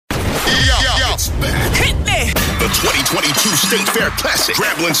back. Hit me! The 2022 State Fair Classic.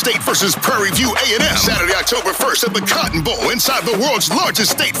 Grambling State versus Prairie View A&M. Saturday, October 1st at the Cotton Bowl inside the world's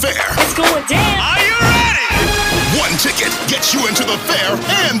largest state fair. It's going down! Are you ready? One ticket gets you into the fair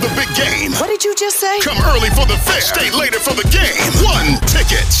and the big game. What did you just say? Come early for the fair. Stay later for the game. One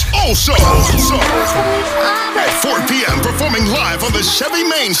ticket. Also, at 4 p.m. performing live on the Chevy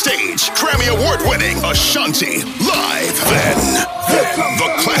main stage. Grammy Award-winning Ashanti live. Then the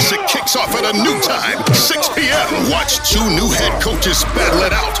classic kicks off at a new time, 6 p.m. Watch two new head coaches battle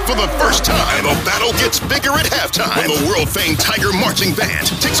it out for the first time. The battle gets bigger at halftime when the world-famed Tiger Marching Band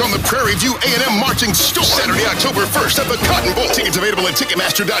takes on the Prairie View A&M Marching Storm. Saturday, October 1st at the Cotton Bowl. Tickets available at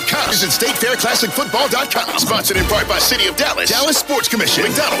Ticketmaster.com. Visit StateFairClassicFootball.com. Sponsored in part by City of Dallas, Dallas Sports Commission,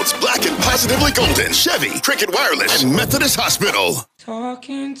 McDonald's, Black and Positively Golden, Chevy, Cricket Wireless, and Methodist Hospital.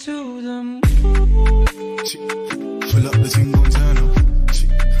 Talking to them. Pull up the single turn up.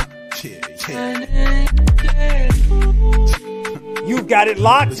 You've got it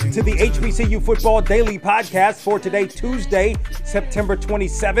locked to the HBCU Football Daily Podcast for today, Tuesday, September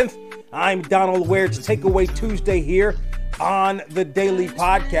 27th. I'm Donald Ware. It's Takeaway Tuesday here on the Daily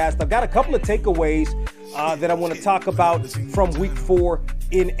Podcast. I've got a couple of takeaways that I want to talk about from Week 4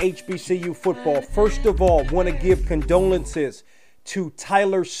 in HBCU football. First of all, want to give condolences to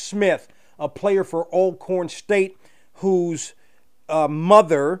Tyler Smith, a player for Alcorn State, whose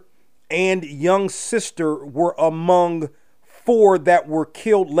mother and young sister were among 4 that were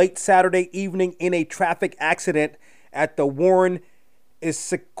killed late Saturday evening in a traffic accident at the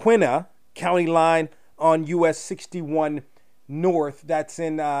Warren-Issaquena County line on US 61 North. That's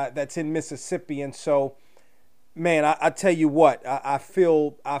in Mississippi. And so, man, I tell you what, I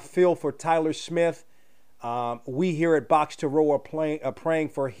feel for Tyler Smith. We here at Box to Row are praying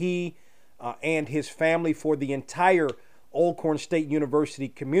for he and his family, for the entire Alcorn State University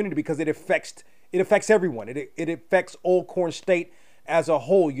community, because it affects everyone. It affects Alcorn State as a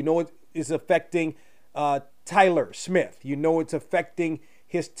whole. You know, it is affecting Tyler Smith. You know, it's affecting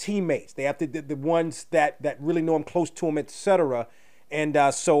his teammates. They have to, the ones that really know him, close to him, etc. And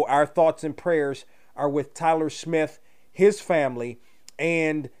so our thoughts and prayers are with Tyler Smith, his family,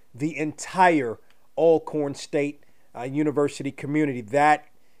 and the entire Alcorn State University community. That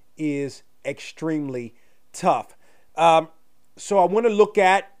is extremely tough. So I want to look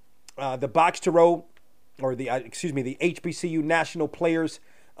at the Box to Row, or the HBCU National Players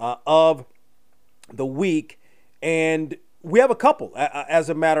of the Week, and we have a couple, as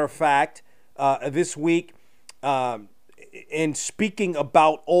a matter of fact, this week. And speaking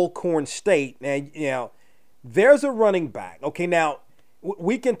about Alcorn State, and there's a running back. Okay, now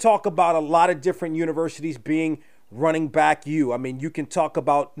we can talk about a lot of different universities being running back you. I mean, you can talk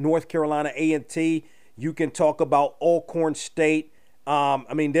about North Carolina A&T. You can talk about Alcorn State.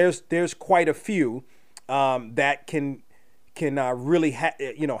 I mean, there's quite a few that can really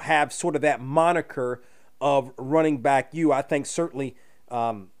have sort of that moniker of running back you. I think certainly,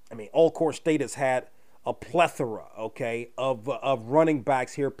 Alcorn State has had a plethora, of running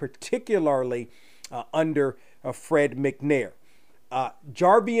backs here, particularly under Fred McNair.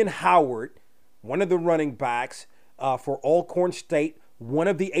 Jarvian Howard, one of the running backs for Alcorn State, one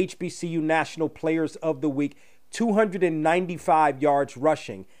of the HBCU National Players of the Week, 295 yards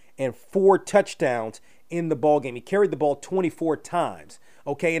rushing and 4 touchdowns in the ballgame. He carried the ball 24 times.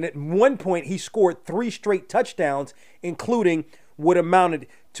 And at one point he scored 3 straight touchdowns, including what amounted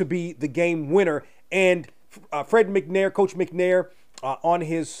to be the game winner. And Fred McNair, Coach McNair, on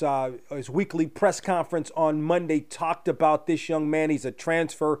his weekly press conference on Monday, talked about this young man. He's a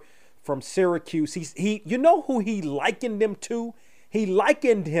transfer from Syracuse. He you know who he likened him to? He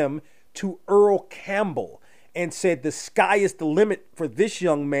likened him to Earl Campbell and said the sky is the limit for this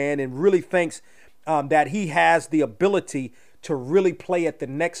young man, and really thinks that he has the ability to really play at the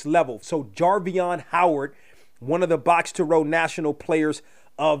next level. So Jarvian Howard, one of the Box to Row National Players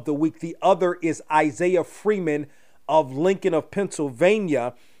of the Week. The other is Isaiah Freeman of Lincoln of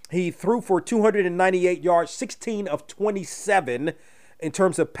Pennsylvania. He threw for 298 yards, 16 of 27 in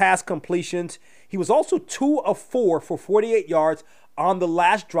terms of pass completions. He was also 2 of 4 for 48 yards on the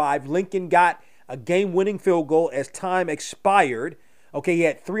last drive. Lincoln got a game-winning field goal as time expired. He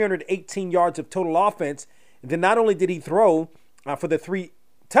had 318 yards of total offense. And then not only did he throw for the 3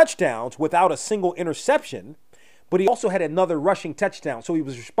 touchdowns without a single interception, but he also had another rushing touchdown. So he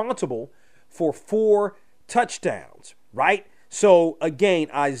was responsible for 4 touchdowns, right? So again,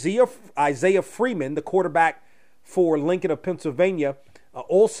 Isaiah Freeman, the quarterback for Lincoln of Pennsylvania,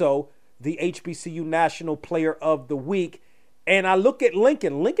 also the HBCU National Player of the Week. And I look at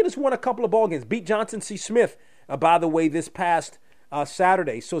Lincoln. Lincoln has won a couple of ball games. Beat Johnson C. Smith, by the way, this past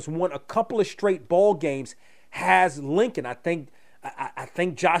Saturday. So it's won a couple of straight ball games. Has Lincoln. I think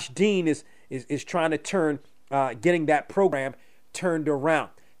Josh Dean is trying to turn getting that program turned around.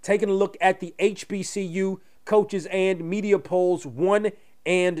 Taking a look at the HBCU coaches and media polls, 1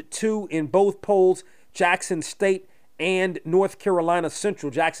 and 2 in both polls. Jackson State and North Carolina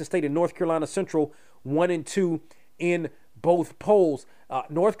Central. Jackson State and North Carolina Central, 1 and 2 in both polls.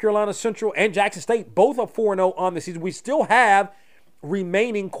 North Carolina Central and Jackson State both are 4-0 on the season. We still have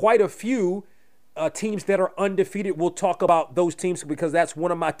remaining quite a few teams that are undefeated. We'll talk about those teams because that's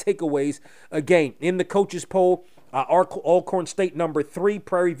one of my takeaways. Again, in the coaches poll, Alcorn State number 3,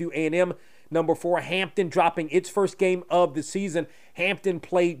 Prairie View A&M number 4, Hampton dropping its first game of the season. Hampton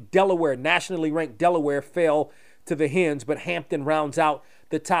played Delaware, nationally ranked Delaware fell to the Hens, but Hampton rounds out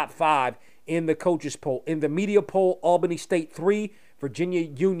the top 5 in the coaches poll. In the media poll, Albany State 3, Virginia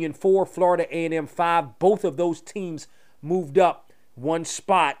Union 4, Florida A&M 5. Both of those teams moved up one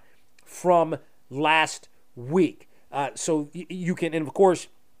spot from last week. So you can, and of course,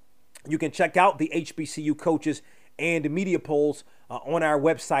 you can check out the HBCU coaches and media polls on our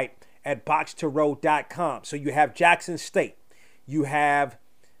website at boxtorow.com. So you have Jackson State, you have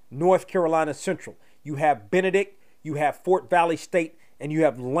North Carolina Central, you have Benedict, you have Fort Valley State, and you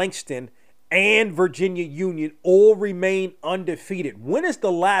have Langston and Virginia Union all remain undefeated. When is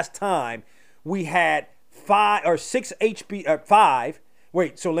the last time we had 5 or 6 5?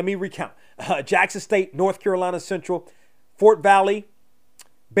 Wait, so let me recount. Jackson State, North Carolina Central, Fort Valley,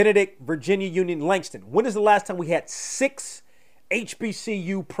 Benedict, Virginia Union, Langston. When is the last time we had 6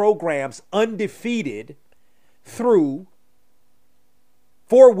 HBCU programs undefeated through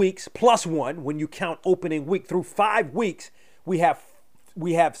 4 weeks plus 1 when you count opening week? Through 5 weeks, we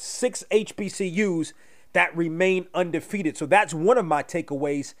have 6 HBCUs that remain undefeated. So that's one of my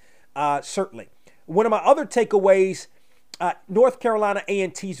takeaways, certainly. One of my other takeaways, North Carolina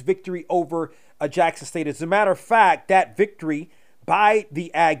A&T's victory over Jackson State. As a matter of fact, that victory by the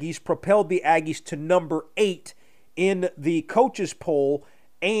Aggies propelled the Aggies to number 8 in the coaches poll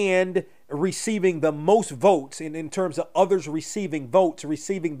and receiving the most votes in terms of others receiving votes,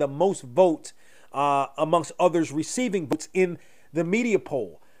 receiving the most votes amongst others receiving votes in the media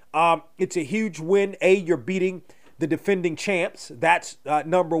poll. It's a huge win. You're beating the defending champs. That's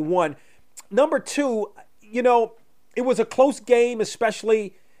number 1. Number 2, it was a close game,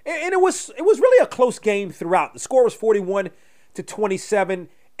 especially, and it was really a close game throughout. The score was 41-27.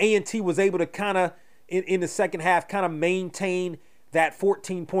 A&T was able to kind of, in the second half, kind of maintain that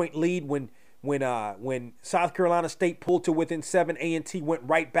 14-point lead when South Carolina State pulled to within 7. A&T went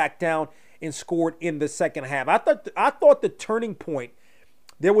right back down and scored in the second half. I thought the turning point,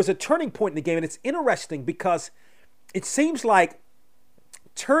 there was a turning point in the game, and it's interesting because it seems like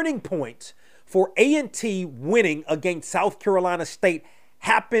turning points for A&T winning against South Carolina State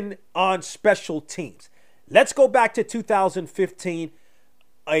happened on special teams. Let's go back to 2015,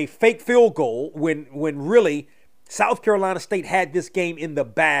 a fake field goal when really South Carolina State had this game in the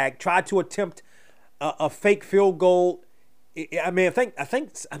bag, tried to attempt a fake field goal. I mean, I think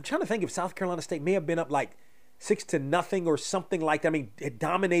I'm trying to think if South Carolina State may have been up like 6-0 or something like that. I mean, it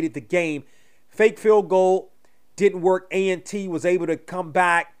dominated the game. Fake field goal didn't work. A&T was able to come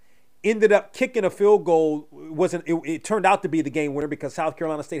back, ended up kicking a field goal. It turned out to be the game winner because South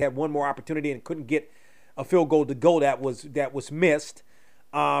Carolina State had one more opportunity and couldn't get a field goal to go. That was missed.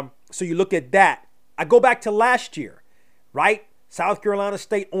 So you look at that. I go back to last year, right? South Carolina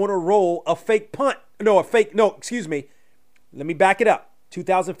State on a roll, a fake punt. Excuse me. Let me back it up.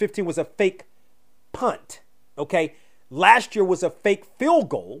 2015 was a fake punt, okay? Last year was a fake field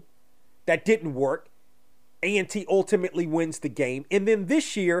goal that didn't work. A&T ultimately wins the game. And then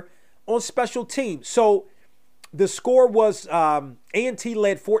this year on special teams. So the score was A&T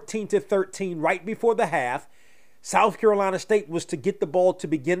led 14-13 right before the half. South Carolina State was to get the ball to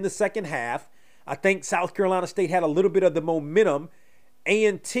begin the second half. I think South Carolina State had a little bit of the momentum.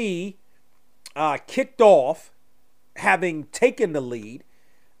 A&T kicked off, having taken the lead,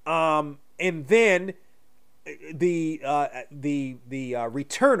 and then the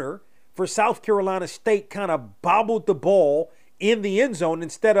returner for South Carolina State kind of bobbled the ball in the end zone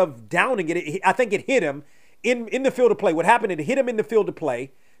instead of downing it. I think it hit him in the field of play. What happened? It hit him in the field of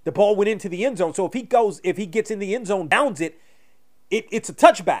play. The ball went into the end zone. So if he gets in the end zone, downs it, it's a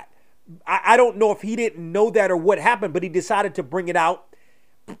touchback. I don't know if he didn't know that or what happened, but he decided to bring it out.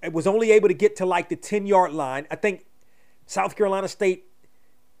 It was only able to get to like the 10-yard line. I think South Carolina State,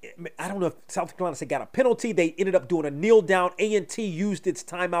 I don't know if South Carolina State got a penalty. They ended up doing a kneel down. A&T used its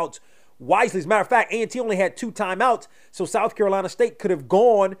timeouts wisely. As a matter of fact, A&T only had 2 timeouts, so South Carolina State could have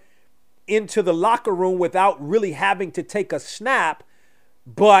gone into the locker room without really having to take a snap,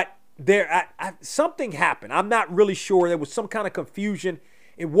 but something happened. I'm not really sure. There was some kind of confusion.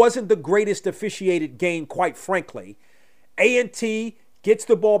 It wasn't the greatest officiated game, quite frankly. A&T gets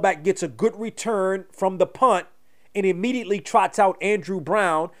the ball back, gets a good return from the punt, and immediately trots out Andrew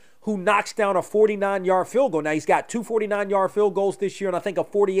Brown, who knocks down a 49-yard field goal. Now, he's got two 49-yard field goals this year, and I think a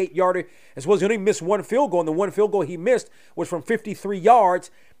 48-yarder as well. He only missed one field goal, and the one field goal he missed was from 53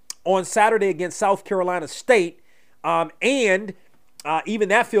 yards on Saturday against South Carolina State. Even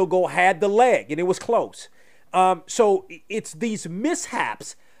that field goal had the leg, and it was close. So it's these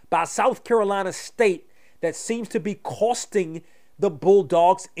mishaps by South Carolina State that seems to be costing the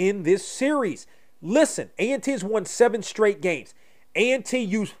Bulldogs in this series. Listen, A&T has won 7 straight games. A&T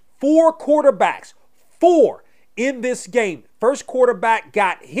used 4 quarterbacks, 4 in this game. First quarterback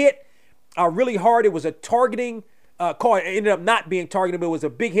got hit really hard. It was a targeting call. It ended up not being targeted, but it was a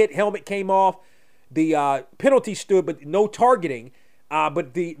big hit. Helmet came off. The penalty stood, but no targeting.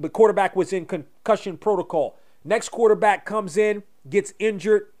 But the quarterback was in concussion protocol. Next quarterback comes in, gets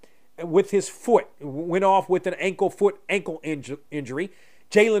injured with his foot. Went off with an ankle injury.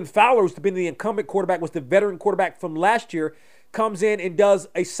 Jalen Fowler, who's been the incumbent quarterback, was the veteran quarterback from last year, comes in and does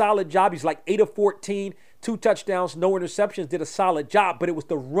a solid job. He's like 8 of 14, 2 touchdowns, no interceptions, did a solid job. But it was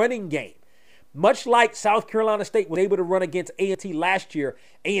the running game. Much like South Carolina State was able to run against A&T last year,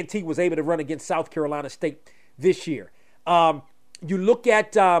 A&T was able to run against South Carolina State this year. You look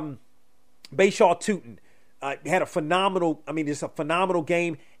at Bayshaw Tootin, had a phenomenal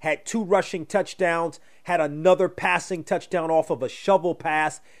game, had 2 rushing touchdowns, had another passing touchdown off of a shovel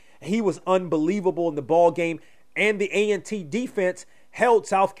pass. He was unbelievable in the ball game. And the A&T defense held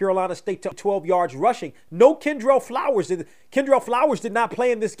South Carolina State to 12 yards rushing. No Kendrell Flowers. Kendrell Flowers did not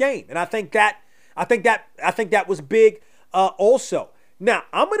play in this game, and I think that was big also. Now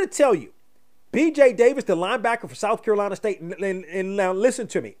I'm going to tell you, B.J. Davis, the linebacker for South Carolina State, and now listen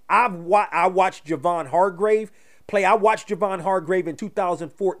to me. I watched Javon Hargrave play. I watched Javon Hargrave in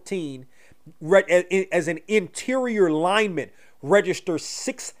 2014 as an interior lineman. Register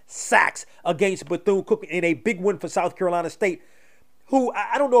 6 sacks against Bethune-Cookman in a big win for South Carolina State, who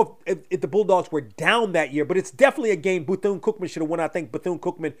I don't know if the Bulldogs were down that year, but it's definitely a game Bethune-Cookman should have won. I think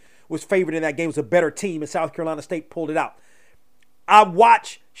Bethune-Cookman was favored in that game. It was a better team, and South Carolina State pulled it out. I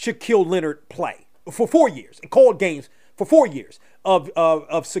watched Shaquille Leonard play for 4 years and called games for 4 years of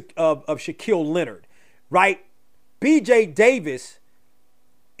Shaquille Leonard, right? B.J. Davis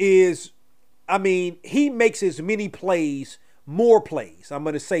is, he makes as many plays, more plays, I'm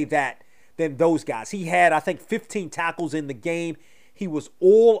going to say that, than those guys. He had, I think, 15 tackles in the game. He was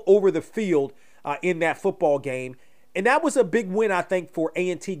all over the field in that football game. And that was a big win, I think, for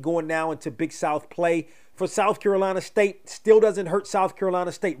A&T going now into Big South play. For South Carolina State, still doesn't hurt South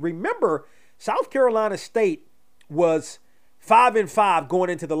Carolina State. Remember, South Carolina State was 5-5 going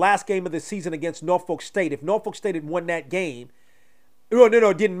into the last game of the season against Norfolk State. If Norfolk State had won that game, no,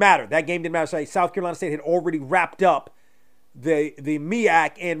 it didn't matter. That game didn't matter. So South Carolina State had already wrapped up the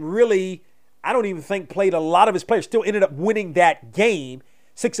MEAC and really, I don't even think played a lot of his players. Still ended up winning that game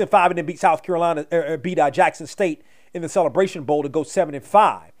 6-5 and then beat South Carolina, beat Jackson State in the Celebration Bowl to go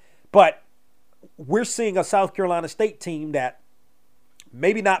 7-5. But we're seeing a South Carolina State team that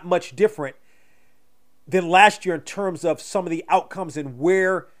maybe not much different than last year in terms of some of the outcomes and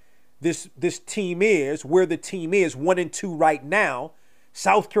where this team is, where the team is 1-2 right now.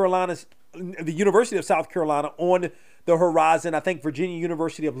 The University of South Carolina on the horizon. I think Virginia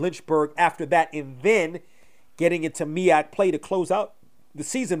University of Lynchburg after that, and then getting into MEAC play to close out the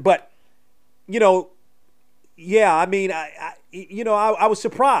season. But, I was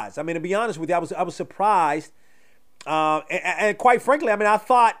surprised. To be honest with you, I was surprised. And quite frankly, I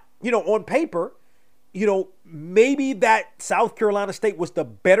thought, on paper, maybe that South Carolina State was the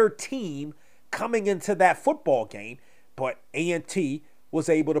better team coming into that football game, but A&T was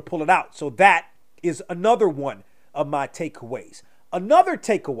able to pull it out. So that is another one of my takeaways. Another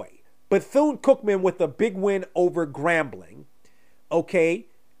takeaway, Bethune-Cookman with a big win over Grambling. Okay,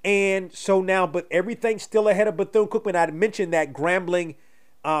 and so now, but everything's still ahead of Bethune-Cookman. I mentioned that Grambling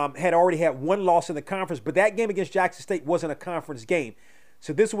had already had one loss in the conference, but that game against Jackson State wasn't a conference game.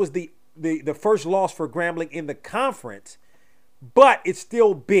 So this was the first loss for Grambling in the conference, but it's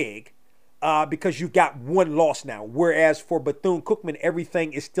still big because you've got one loss now, whereas for Bethune-Cookman,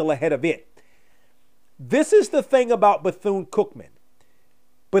 everything is still ahead of it. This is the thing about Bethune-Cookman.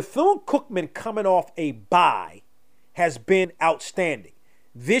 Bethune-Cookman coming off a bye has been outstanding.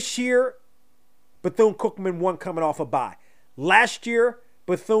 This year, Bethune-Cookman won coming off a bye. Last year,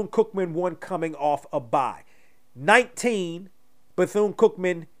 Bethune-Cookman won coming off a bye. 19,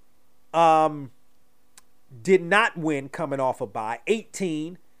 Bethune-Cookman did not win coming off a bye.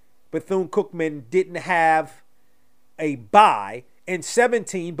 18, Bethune-Cookman didn't have a bye. And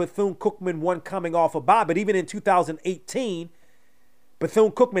 17, Bethune-Cookman won coming off a bye. But even in 2018,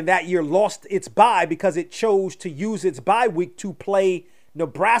 Bethune-Cookman that year lost its bye because it chose to use its bye week to play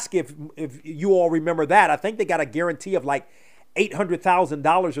Nebraska, if you all remember that. I think they got a guarantee of like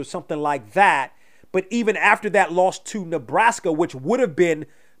 $800,000 or something like that. But even after that loss to Nebraska, which would have been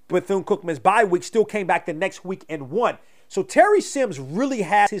Bethune-Cookman's bye week, still came back the next week and won. So Terry Sims really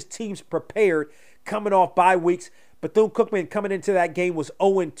has his teams prepared coming off bye weeks. Bethune-Cookman coming into that game was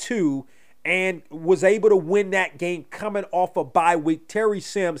 0-2 and was able to win that game coming off a bye week. Terry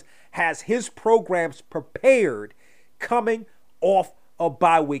Sims has his programs prepared coming off of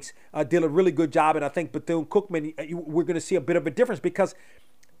bye weeks. Did a really good job, and I think Bethune-Cookman, we're going to see a bit of a difference because,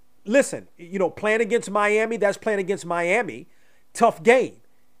 listen, playing against Miami, that's playing against Miami. Tough game.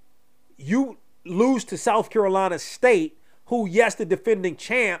 You lose to South Carolina State, who, yes, the defending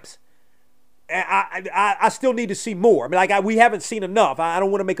champs. I still need to see more. I mean, we haven't seen enough. I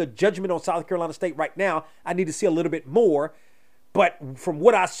don't want to make a judgment on South Carolina State right now. I need to see a little bit more. But from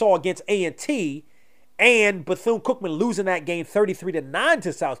what I saw against A&T and Bethune-Cookman losing that game 33-9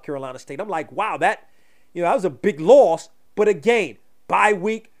 to South Carolina State, I'm like, wow, that was a big loss. But again, bye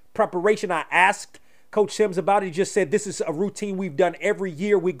week preparation, I asked Coach Sims about it. He just said this is a routine we've done every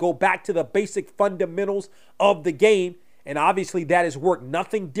year. We go back to the basic fundamentals of the game. And obviously that has worked.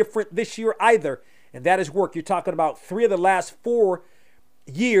 Nothing different this year either. And that has worked. You're talking about 3 of the last 4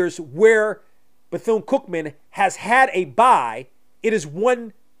 years where Bethune-Cookman has had a bye. It has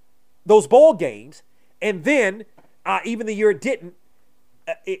won those ball games. And then even the year it didn't,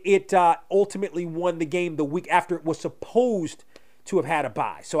 it ultimately won the game the week after it was supposed to have had a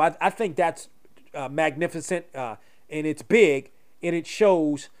bye. So I think that's magnificent and it's big and it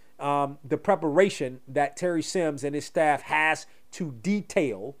shows the preparation that Terry Sims and his staff has to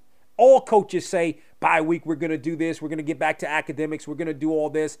detail. All coaches say, bye week, we're going to do this. We're going to get back to academics. We're going to do all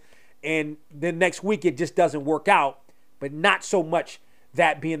this. And then next week, it just doesn't work out. But not so much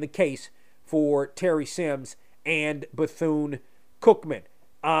that being the case for Terry Sims and Bethune-Cookman.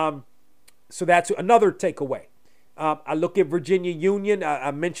 So that's another takeaway. I look at Virginia Union. I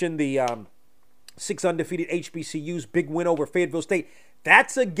mentioned the 6 undefeated HBCUs, big win over Fayetteville State.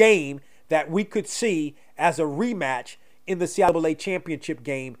 That's a game that we could see as a rematch in the CIAA championship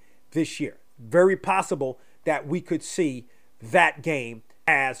game this year. Very possible that we could see that game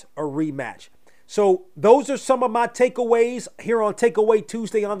as a rematch. So those are some of my takeaways here on Takeaway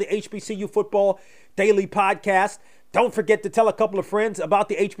Tuesday on the HBCU Football Daily Podcast. Don't forget to tell a couple of friends about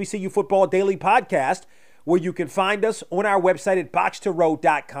the HBCU Football Daily Podcast, where you can find us on our website at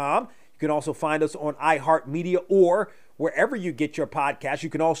boxtorow.com. You can also find us on iHeartMedia or wherever you get your podcasts. You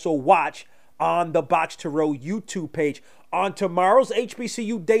can also watch on the Box to Row YouTube page. On tomorrow's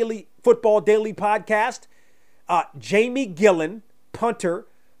HBCU Daily Football Daily Podcast, Jamie Gillen, punter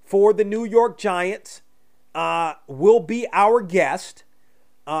for the New York Giants, will be our guest.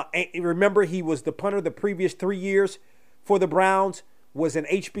 And remember, he was the punter the previous 3 years for the Browns, was an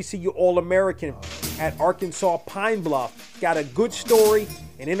HBCU All-American at Arkansas Pine Bluff. Got a good story,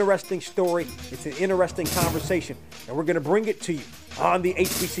 an interesting story. It's an interesting conversation, and we're going to bring it to you on the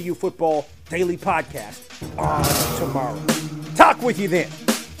HBCU Football Daily Podcast on tomorrow. Talk with you then.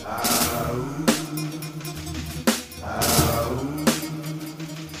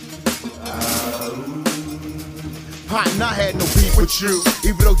 Partner, I had no beef with you,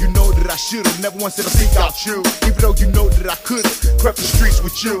 even though you know that I should've. Never once said I'll seek out you, even though you know that I could've. Crept the streets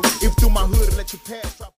with you, if through my hood and let you pass.